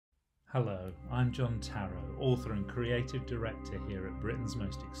Hello, I'm John Tarrow, author and creative director here at Britain's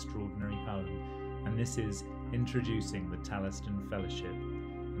Most Extraordinary Home, and this is Introducing the Talliston Fellowship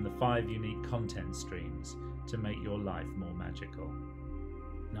and the 5 unique content streams to make your life more magical.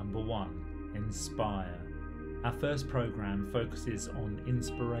 Number 1. Inspire. Our first programme focuses on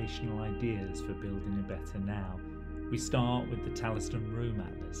inspirational ideas for building a better now. We start with the Talliston Room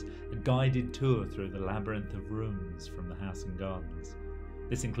Atlas, a guided tour through the labyrinth of rooms from the house and gardens.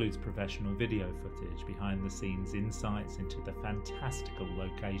 This includes professional video footage, behind-the-scenes insights into the fantastical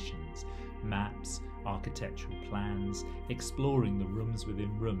locations, maps, architectural plans, exploring the rooms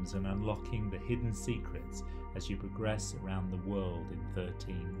within rooms and unlocking the hidden secrets as you progress around the world in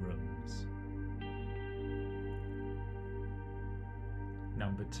 13 rooms.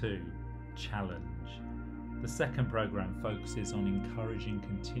 Number 2. Challenge. The second programme focuses on encouraging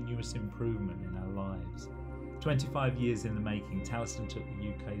continuous improvement in our lives. 25 years in the making, Talliston took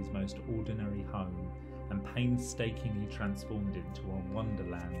the UK's most ordinary home and painstakingly transformed it into a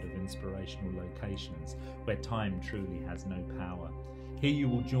wonderland of inspirational locations where time truly has no power. Here you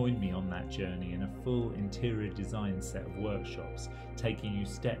will join me on that journey in a full interior design set of workshops, taking you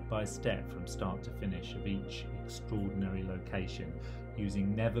step by step from start to finish of each extraordinary location.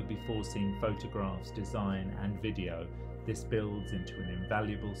 Using never before seen photographs, design and video, this builds into an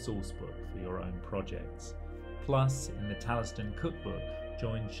invaluable sourcebook for your own projects. Plus, in the Talliston Cookbook,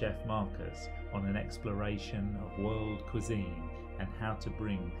 join Chef Marcus on an exploration of world cuisine and how to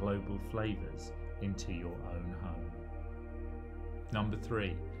bring global flavours into your own home. Number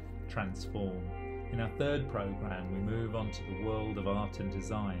 3. Transform. In our third programme, we move on to the world of art and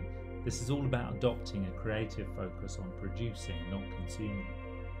design. This is all about adopting a creative focus on producing, not consuming.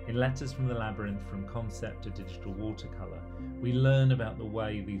 In Letters from the Labyrinth, from concept to digital watercolour, we learn about the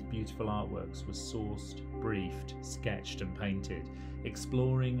way these beautiful artworks were sourced, briefed, sketched and painted,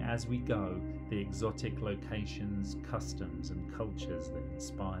 exploring as we go the exotic locations, customs and cultures that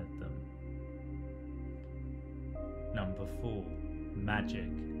inspired them. Number 4. Magic.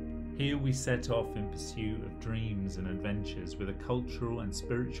 Here we set off in pursuit of dreams and adventures with a cultural and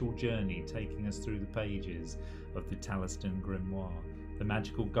spiritual journey taking us through the pages of the Talliston Grimoire, the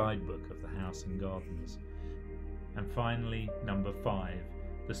magical guidebook of the house and gardens. And finally, number 5,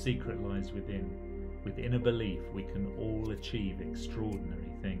 the secret lies within. With inner belief, we can all achieve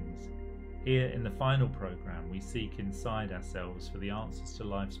extraordinary things. Here in the final programme, we seek inside ourselves for the answers to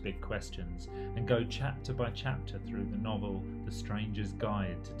life's big questions and go chapter by chapter through the novel The Stranger's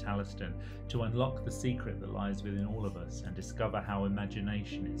Guide to Talliston to unlock the secret that lies within all of us and discover how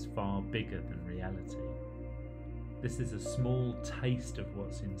imagination is far bigger than reality. This is a small taste of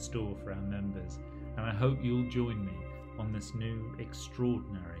what's in store for our members, and I hope you'll join me on this new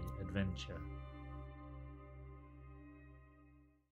extraordinary adventure.